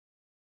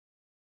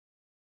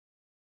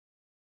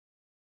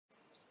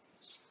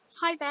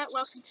Hi there,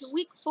 welcome to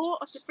week 4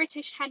 of the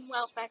British Hen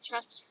Welfare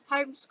Trust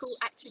homeschool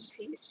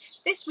activities.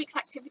 This week's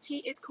activity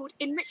is called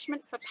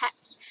Enrichment for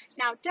Pets.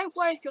 Now don't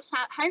worry if you're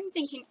sat at home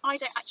thinking I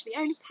don't actually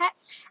own a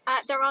pet.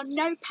 There are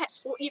no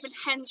pets or even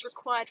hens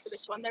required for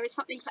this one. There is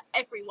something for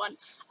everyone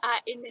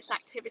in this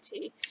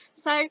activity.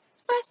 So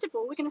first of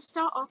all we're going to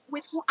start off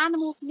with what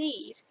animals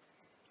need.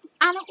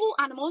 All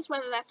animals,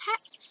 whether they're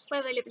pets,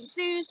 whether they live in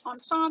zoos, on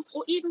farms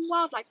or even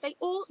wildlife, they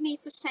all need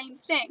the same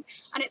thing,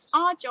 and it's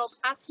our job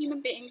as human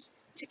beings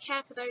to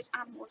care for those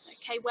animals,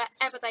 okay,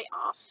 wherever they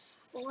are.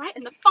 Alright,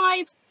 and the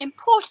 5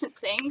 important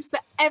things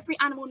that every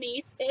animal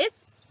needs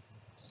is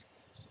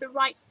the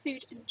right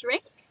food and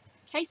drink.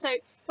 Okay, so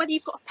whether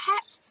you've got a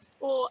pet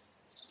or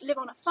live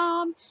on a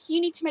farm,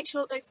 you need to make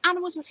sure that those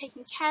animals you're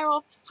taking care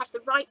of have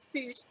the right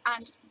food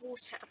and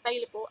water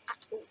available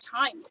at all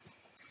times.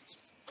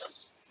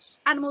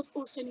 Animals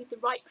also need the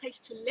right place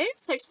to live,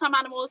 so some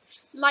animals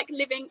like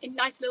living in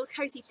nice little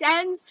cosy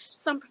dens,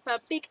 some prefer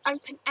big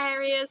open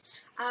areas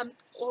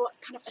or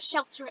kind of a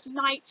shelter at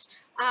night,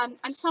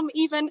 and some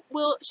even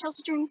will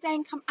shelter during the day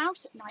and come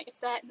out at night if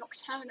they're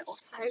nocturnal,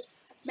 so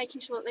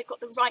making sure that they've got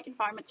the right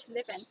environment to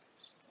live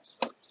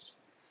in.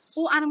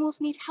 All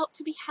animals need help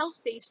to be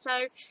healthy,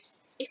 so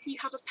if you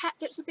have a pet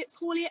that's a bit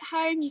poorly at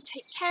home, you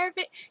take care of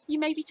it, you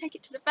maybe take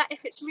it to the vet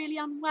if it's really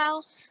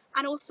unwell,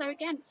 and also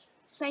again,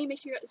 same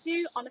if you're at a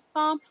zoo, on a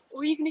farm,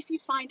 or even if you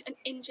find an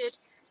injured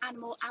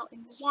animal out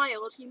in the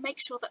wild, you make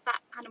sure that that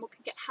animal can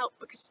get help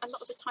because a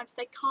lot of the times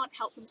they can't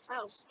help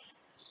themselves.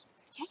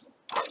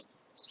 Okay.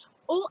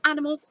 All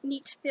animals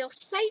need to feel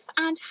safe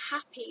and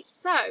happy.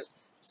 So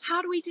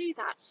how do we do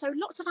that? So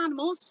lots of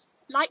animals,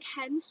 like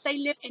hens, they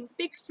live in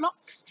big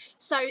flocks,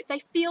 so they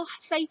feel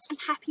safe and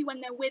happy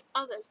when they're with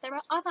others. There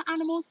are other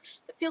animals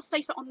that feel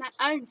safer on their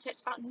own, so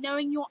it's about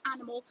knowing your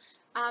animal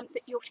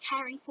that you're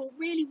caring for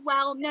really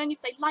well, knowing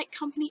if they like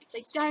company, if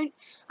they don't,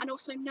 and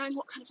also knowing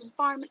what kind of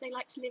environment they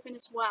like to live in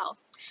as well.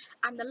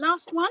 And the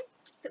last one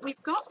that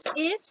we've got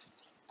is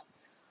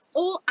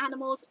all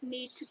animals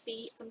need to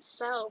be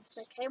themselves,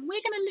 okay? And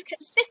we're going to look at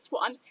this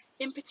one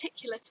in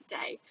particular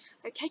today,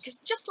 okay? Because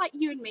just like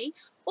you and me,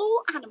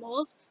 all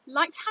animals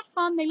like to have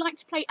fun, they like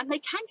to play, and they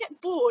can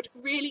get bored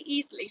really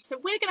easily. So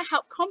we're going to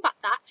help combat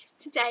that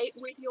today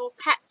with your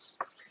pets.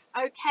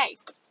 Okay,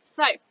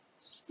 so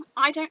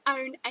I don't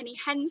own any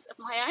hens of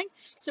my own,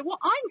 so what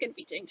I'm going to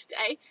be doing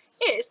today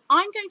is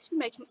I'm going to be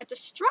making a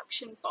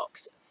destruction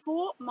box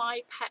for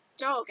my pet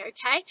dog,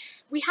 okay?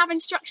 We have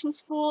instructions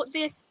for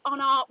this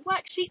on our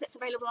worksheet that's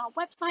available on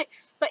our website,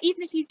 but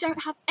even if you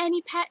don't have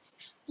any pets,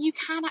 you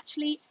can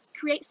actually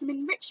create some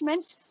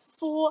enrichment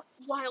for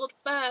wild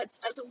birds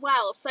as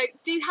well. So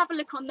do have a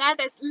look on there.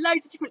 There's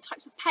loads of different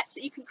types of pets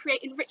that you can create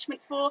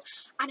enrichment for,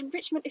 and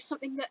enrichment is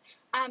something that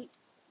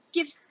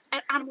gives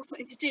an animal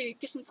something to do,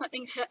 gives them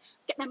something to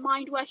get their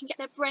mind working, get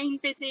their brain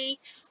busy.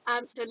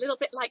 So a little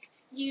bit like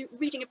you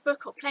reading a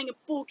book or playing a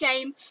board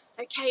game,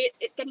 okay,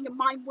 it's getting your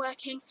mind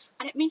working,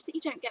 and it means that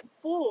you don't get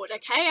bored,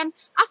 okay? And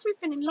as we've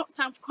been in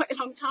lockdown for quite a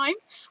long time,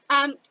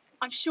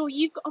 I'm sure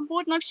you've got on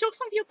board, and I'm sure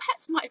some of your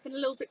pets might have been a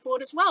little bit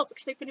bored as well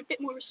because they've been a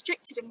bit more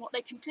restricted in what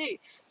they can do.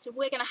 So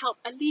we're going to help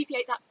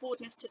alleviate that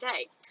boredness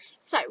today.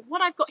 So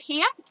what I've got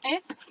here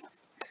is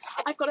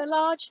I've got a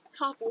large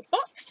cardboard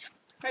box.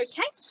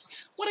 Okay,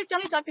 what I've done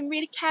is I've been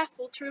really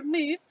careful to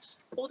remove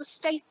all the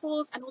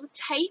staples and all the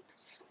tape,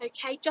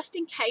 okay, just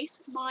in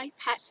case my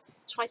pet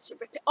tries to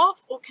rip it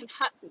off or can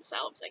hurt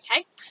themselves,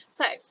 okay?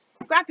 So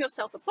grab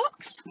yourself a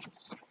box,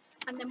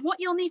 and then what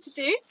you'll need to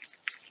do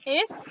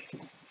is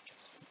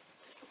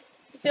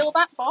fill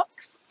that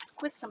box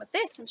with some of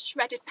this, some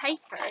shredded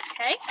paper,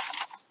 okay?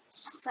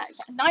 So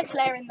get a nice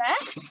layer in there.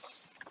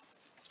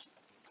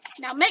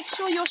 Now make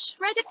sure your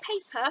shredded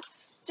paper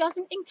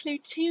doesn't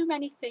include too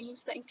many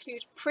things that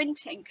include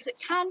printing, because it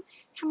can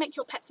make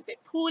your pets a bit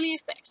poorly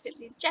if they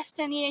accidentally ingest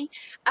any.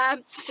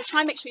 So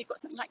try and make sure you've got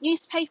something like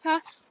newspaper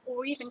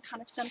or even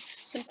kind of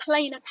some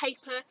plainer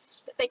paper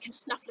that they can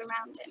snuffle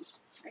around in.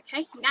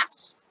 Okay, now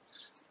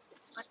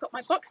I've got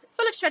my box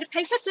full of shredded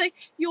paper, so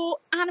your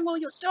animal,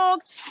 your dog,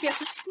 will be able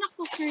to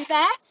snuffle through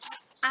there,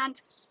 and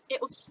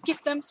it will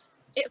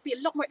be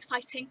a lot more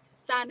exciting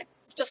than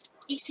just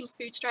eating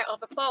food straight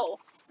out of a bowl,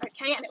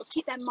 okay, and it will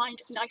keep their mind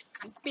nice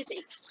and busy.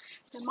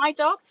 So my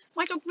dog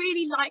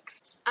really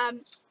likes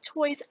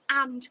toys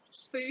and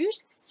food,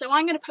 so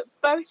I'm going to put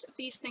both of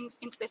these things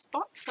into this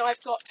box. So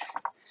I've got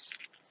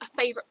a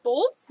favourite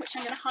ball, which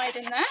I'm going to hide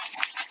in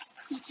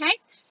there, okay.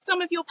 Some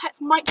of your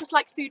pets might just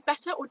like food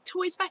better or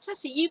toys better,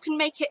 so you can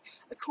make it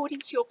according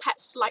to your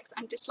pet's likes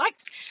and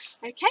dislikes,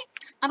 okay.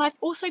 And I've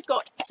also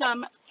got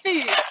some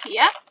food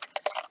here.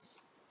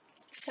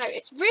 So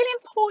it's really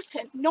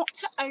important not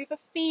to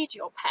overfeed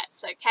your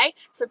pets, okay?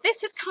 So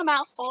this has come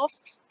out of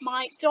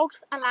my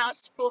dog's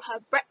allowance for her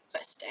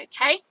breakfast,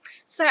 okay?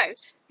 So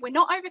we're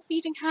not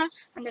overfeeding her,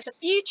 and there's a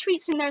few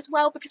treats in there as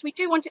well because we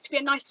do want it to be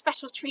a nice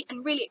special treat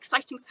and really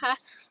exciting for her.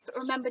 But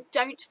remember,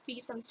 don't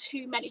feed them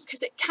too many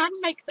because it can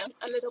make them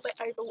a little bit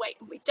overweight,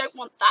 and we don't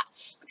want that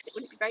because it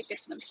wouldn't be very good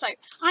for them. So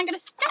I'm going to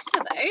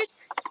scatter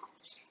those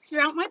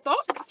throughout my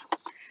box.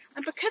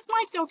 And because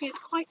my dog is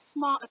quite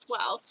smart as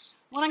well,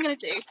 what I'm going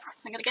to do is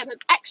I'm going to get an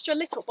extra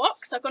little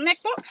box. So I've got an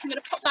egg box, I'm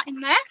going to pop that in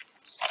there.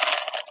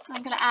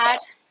 I'm going to add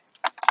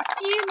a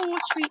few more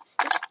treats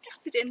just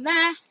scattered in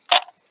there.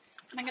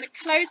 And I'm going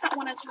to close that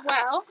one as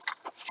well.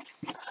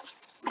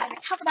 I'm going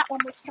to cover that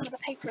one with some of the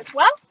paper as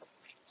well.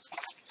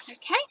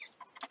 Okay,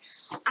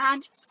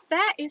 and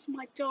there is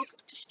my dog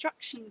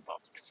destruction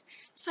box.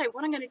 So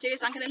what I'm going to do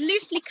is I'm going to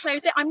loosely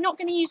close it. I'm not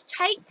going to use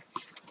tape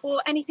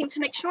or anything to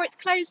make sure it's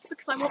closed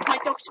because I want my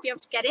dog to be able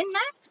to get in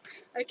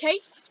there, okay,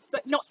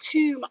 but not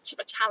too much of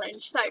a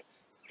challenge. So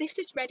this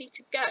is ready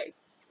to go.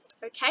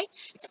 Okay,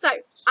 so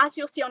as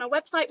you'll see on our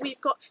website, we've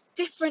got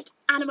different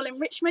animal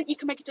enrichment. You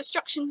can make a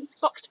destruction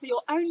box for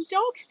your own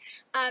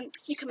dog.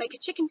 You can make a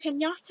chicken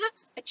piñata,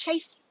 a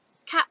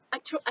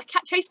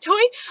cat chase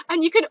toy,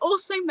 and you can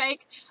also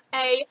make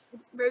a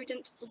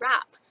rodent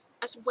wrap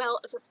as well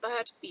as a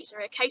bird feeder.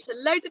 Okay, so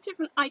loads of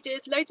different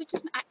ideas, loads of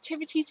different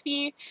activities for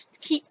you to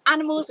keep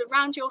animals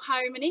around your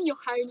home and in your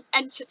home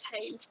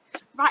entertained.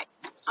 Right,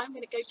 I'm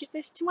going to go give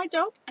this to my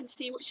dog and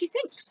see what she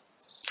thinks.